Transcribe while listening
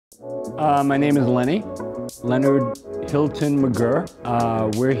My name is Lenny, Leonard Hilton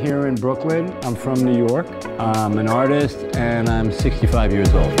MacGurr. We're here in Brooklyn. I'm from New York. I'm an artist and I'm 65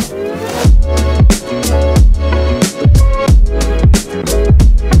 years old.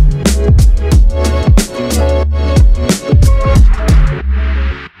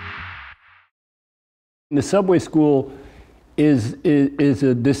 The subway school is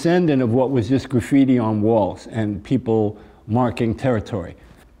a descendant of what was just graffiti on walls and people marking territory.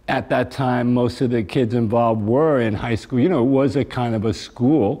 At that time, most of the kids involved were in high school. You know, it was a kind of a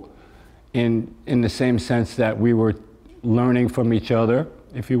school in the same sense that we were learning from each other,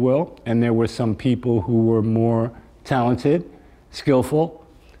 if you will, and there were some people who were more talented, skillful,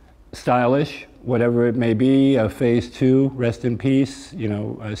 stylish, whatever it may be. Phase 2, rest in peace, you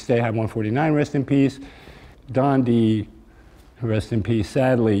know, Stay High 149, rest in peace. Dondi, rest in peace,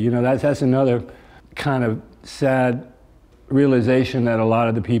 sadly. You know, that's another kind of sad realization that a lot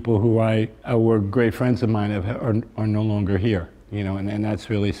of the people who were great friends of mine are no longer here, you know, and that's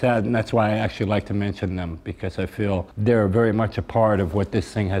really sad. And that's why I actually like to mention them, because I feel they're very much a part of what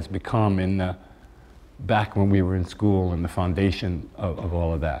this thing has become back when we were in school and the foundation of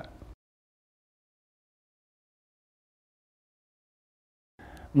all of that.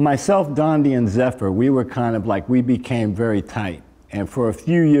 Myself, Dondi, and Zephyr, we were kind of like, we became very tight. And for a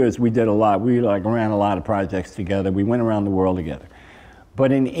few years, we did a lot. We like ran a lot of projects together. We went around the world together.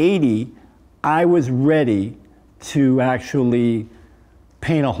 But in '80, I was ready to actually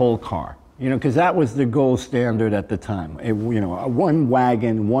paint a whole car, you know, because that was the gold standard at the time. You know, one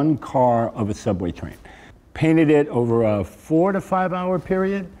wagon, one car of a subway train. Painted it over a 4 to 5 hour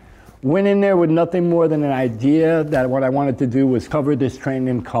period. Went in there with nothing more than an idea that what I wanted to do was cover this train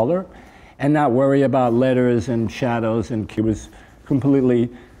in color and not worry about letters and shadows, and it was completely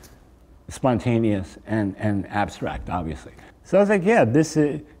spontaneous and abstract, obviously. So I was like, yeah, this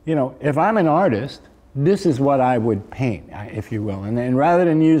is, you know, if I'm an artist, this is what I would paint, if you will. And rather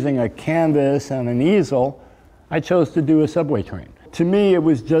than using a canvas and an easel, I chose to do a subway train. To me, it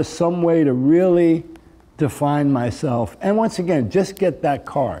was just some way to really define myself. And once again, just get that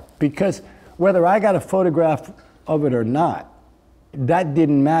car. Because whether I got a photograph of it or not, that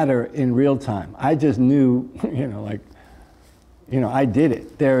didn't matter in real time. I just knew, you know, like, you know, I did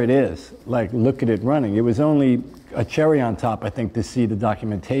it. There it is. Like, look at it running. It was only a cherry on top, I think, to see the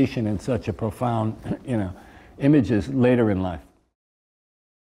documentation and such a profound, you know, images later in life.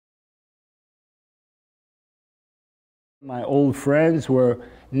 My old friends were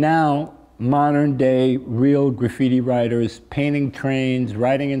now modern day real graffiti writers, painting trains,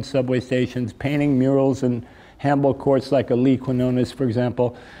 writing in subway stations, painting murals in handball courts like Lee Quinones, for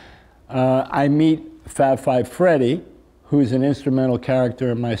example. I meet Fab Five Freddy, who's an instrumental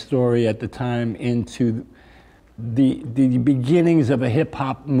character in my story at the time, into the beginnings of a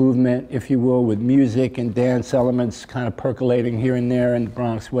hip-hop movement, if you will, with music and dance elements kind of percolating here and there in the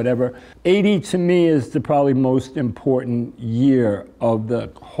Bronx, whatever. '80 to me is the probably most important year of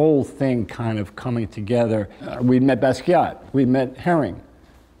the whole thing kind of coming together. We met Basquiat, we met Herring,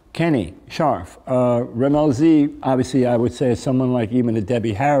 Kenny, Scharf, Ramel Z, obviously I would say someone like even a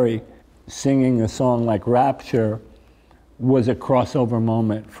Debbie Harry singing a song like Rapture was a crossover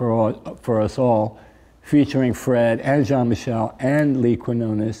moment for us all, featuring Fred and Jean-Michel and Lee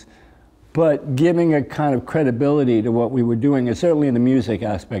Quinones, but giving a kind of credibility to what we were doing, and certainly in the music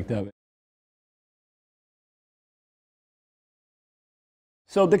aspect of it.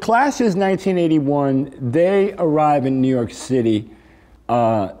 So the Clash is 1981. They arrive in New York City.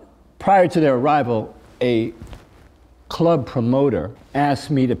 Prior to their arrival, a club promoter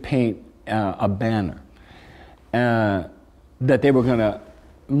asked me to paint a banner that they were going to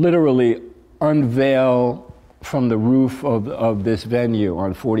literally unveil from the roof of this venue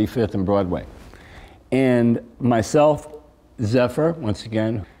on 45th and Broadway. And myself, Zephyr, once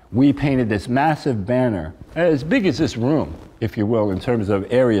again, we painted this massive banner, as big as this room, if you will, in terms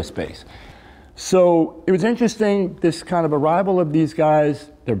of area space. So it was interesting, this kind of arrival of these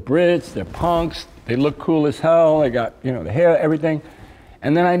guys. They're Brits, they're punks, they look cool as hell, they got, you know, the hair, everything.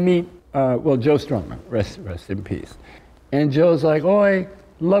 And then I meet, well, Joe Strummer, rest in peace. And Joe's like, oi,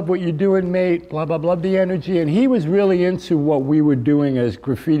 love what you're doing, mate, blah, blah, blah, the energy. And he was really into what we were doing as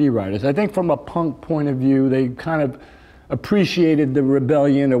graffiti writers. I think from a punk point of view, they kind of appreciated the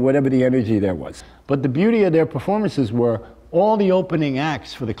rebellion or whatever the energy there was. But the beauty of their performances were all the opening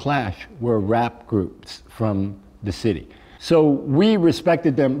acts for the Clash were rap groups from the city. So we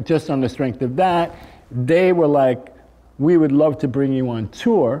respected them just on the strength of that. They were like, we would love to bring you on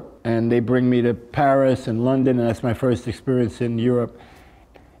tour. And they bring me to Paris and London, and that's my first experience in Europe.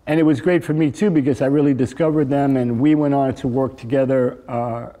 And it was great for me too, because I really discovered them, and we went on to work together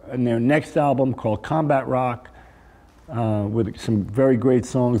in their next album called Combat Rock, with some very great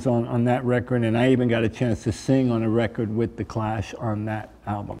songs on that record, and I even got a chance to sing on a record with The Clash on that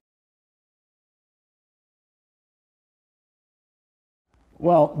album.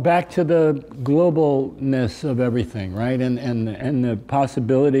 Well, back to the globalness of everything, right? And the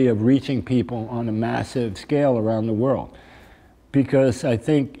possibility of reaching people on a massive scale around the world. Because I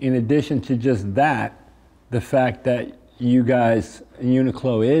think in addition to just that, the fact that you guys,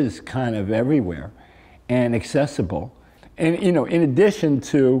 UNIQLO is kind of everywhere and accessible. And you know, in addition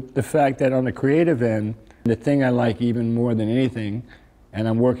to the fact that on the creative end, the thing I like even more than anything, and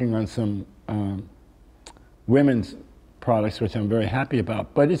I'm working on some women's products, which I'm very happy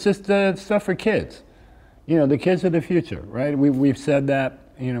about, but it's just stuff for kids. You know, the kids are the future, right? We've said that,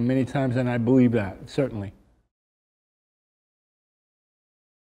 you know, many times, and I believe that, certainly.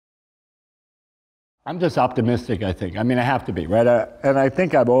 I'm just optimistic, I think. I mean, I have to be, right? And I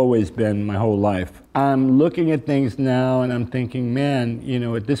think I've always been my whole life. I'm looking at things now and I'm thinking, man, you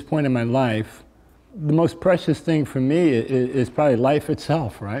know, at this point in my life, the most precious thing for me is probably life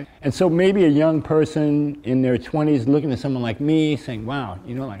itself, right? And so maybe a young person in their 20s looking at someone like me saying, wow,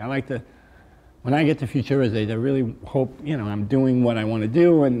 you know, like I like to, when I get to Futura's age, I really hope, you know, I'm doing what I want to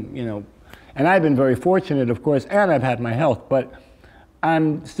do, and, you know, and I've been very fortunate, of course, and I've had my health, but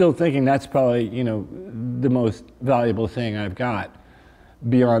I'm still thinking that's probably, you know, the most valuable thing I've got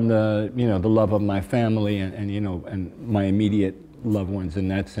beyond the, you know, the love of my family and you know, and my immediate loved ones in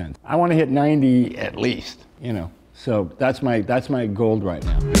that sense. I want to hit 90 at least, you know, so that's my goal right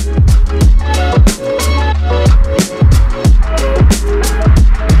now.